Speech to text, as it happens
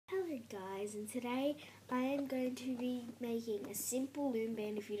guys, and today I am going to be making a simple loom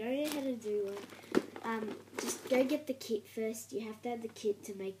band. If you don't know how to do one, just go get the kit first. You have to have the kit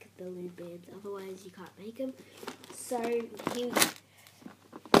to make the loom bands, otherwise you can't make them. So here we go.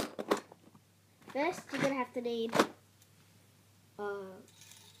 First you're going to have to need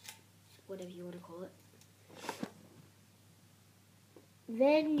whatever you want to call it.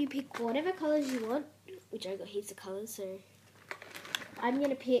 Then you pick whatever colours you want, which I got heaps of colours, so I'm going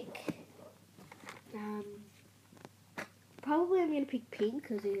to pick, probably I'm going to pick pink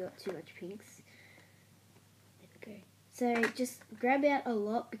because we got too much pinks. There we go. So just grab out a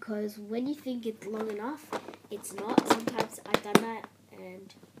lot because when you think it's long enough, it's not. Sometimes I've done that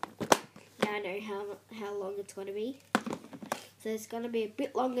and now I know how long it's going to be. So it's going to be a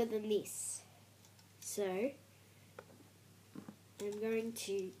bit longer than this. So I'm going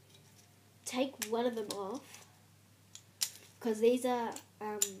to take one of them off because these are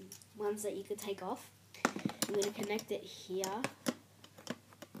ones that you can take off. I'm going to connect it here.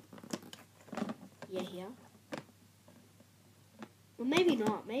 Yeah, here. Well, maybe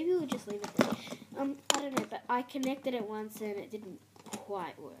not. Maybe we'll just leave it there. I don't know, but I connected it once and it didn't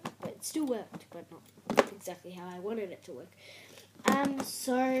quite work. But it still worked, but not exactly how I wanted it to work.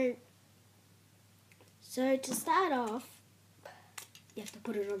 So to start off, you have to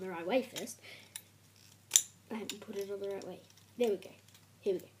put it on the right way first. I haven't put it on the right way. There we go.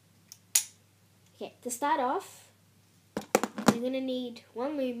 Here we go. Okay, to start off, you're going to need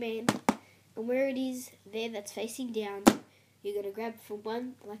one loom band, and where it is there that's facing down, you're going to grab from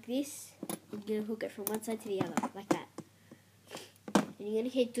one like this, and you're going to hook it from one side to the other, like that. And you're going to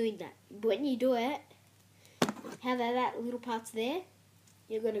keep doing that. But when you do it, how that little part's there,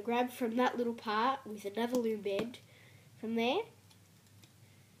 you're going to grab from that little part with another loom band from there,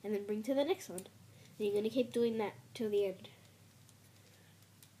 and then bring to the next one. And you're going to keep doing that till the end.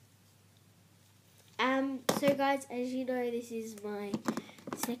 So guys, as you know, this is my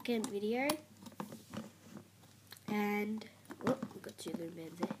second video. And, oh, we've got two loom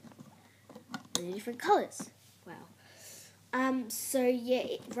bands there. And they're different colours. Wow. So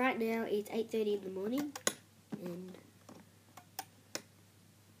yeah, right now it's 8:30 in the morning. And,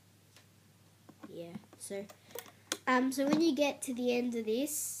 yeah, so when you get to the end of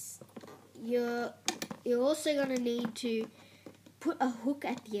this, you're also going to need to put a hook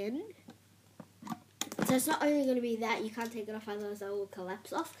at the end. So it's not only going to be that, you can't take it off, otherwise that will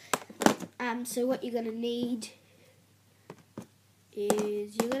collapse off. So what you're going to need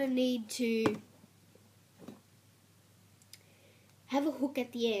is you're going to need to have a hook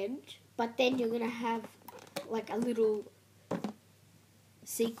at the end, but then you're going to have like a little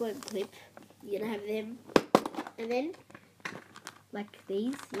sequin clip. You're going to have them, and then like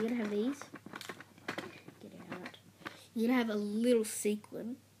these, you're going to have these. Get it out. You're going to have a little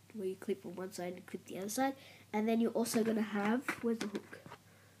sequin where you clip on one side and clip the other side, and then you're also going to have, where's the hook?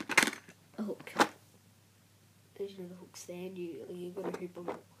 A hook. There's another hook stand, you're going to hoop them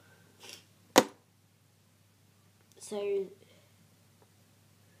all.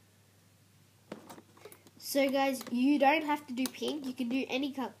 So guys, you don't have to do pink, you can do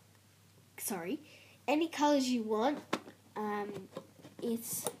any any colours you want.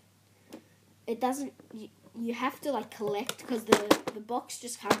 You have to like collect because the box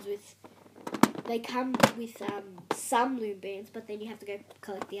just comes with, they come with some loom bands, but then you have to go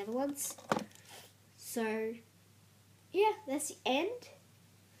collect the other ones. So yeah, that's the end.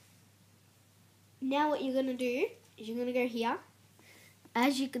 Now what you're going to do is you're going to go here.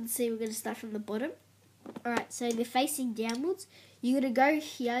 As you can see, we're going to start from the bottom. Alright, so they're facing downwards. You're going to go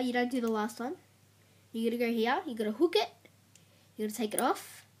here, you don't do the last one. You're going to go here, you're going to hook it, you're going to take it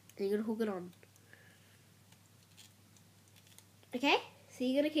off, and you're going to hook it on. Okay, so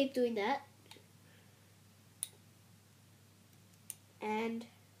you're going to keep doing that. And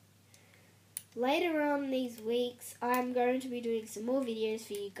later on these weeks, I'm going to be doing some more videos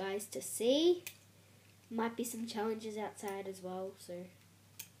for you guys to see. Might be some challenges outside as well, so.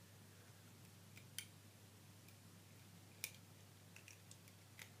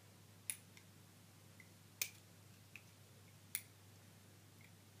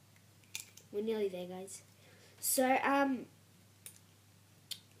 We're nearly there, guys. So,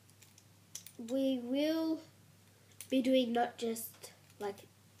 we will be doing not just like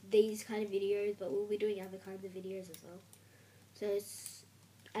these kind of videos, but we'll be doing other kinds of videos as well. So it's,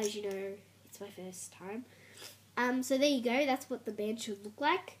 as you know, it's my first time. So there you go, that's what the band should look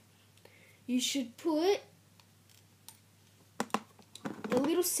like. You should put the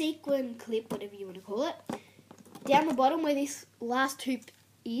little sequin clip, whatever you want to call it, down the bottom where this last hoop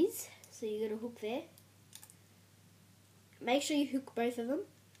is. So you're going to hook there. Make sure you hook both of them.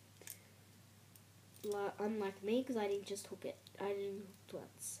 unlike me, because I didn't just hook it. I didn't hook it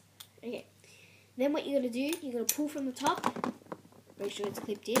once. Okay. Then what you're going to do, you're going to pull from the top. Make sure it's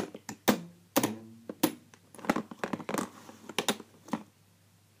clipped in.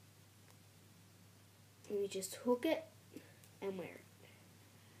 And you just hook it and wear it.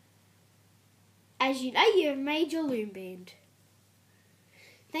 As you know, you have made your loom band.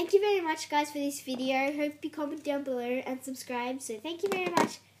 Thank you very much, guys, for this video. Hope you comment down below and subscribe. So thank you very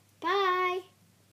much. Bye.